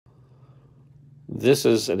This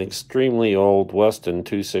is an extremely old Weston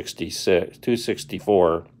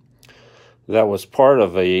 264 that was part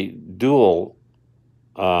of a dual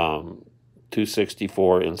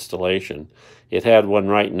 264 installation. It had one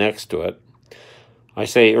right next to it. I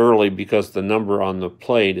say early because the number on the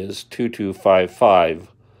plate is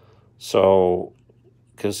 2255. So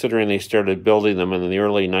considering they started building them in the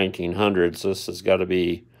early 1900s, this has got to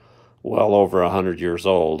be well over 100 years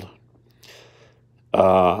old.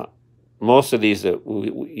 Most of these that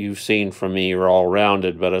you've seen from me are all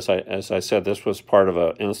rounded, but as I said, this was part of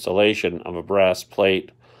an installation of a brass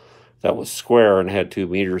plate that was square and had 2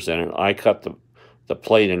 meters in it. I cut the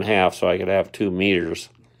plate in half so I could have 2 meters,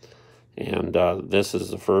 and this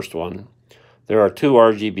is the first one. There are 2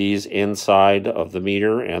 RGBs inside of the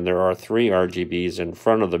meter, and there are 3 RGBs in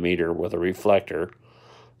front of the meter with a reflector.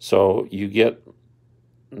 So you get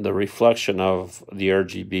the reflection of the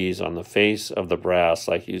RGBs on the face of the brass,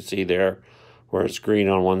 like you see there, where it's green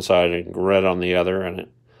on one side and red on the other, and it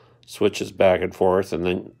switches back and forth. And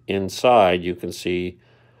then inside you can see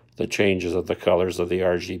the changes of the colors of the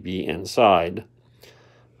RGB inside.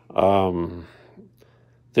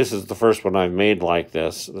 This is the first one I've made like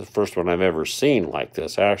this, the first one I've ever seen like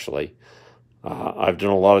this, actually. I've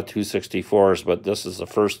done a lot of 264s, but this is the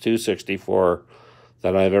first 264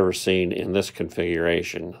 that I've ever seen in this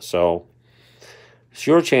configuration. So it's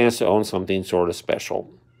your chance to own something sort of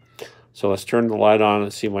special. So let's turn the light on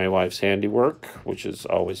and see my wife's handiwork, which is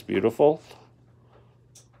always beautiful.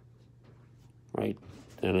 Right,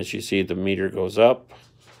 and as you see, the meter goes up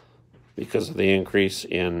because of the increase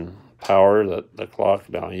in power that the clock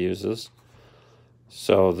now uses.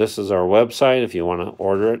 So this is our website if you want to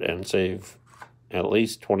order it and save at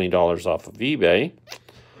least $20 off of eBay.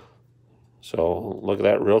 So look at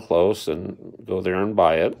that real close and go there and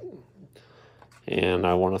buy it. And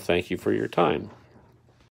I want to thank you for your time.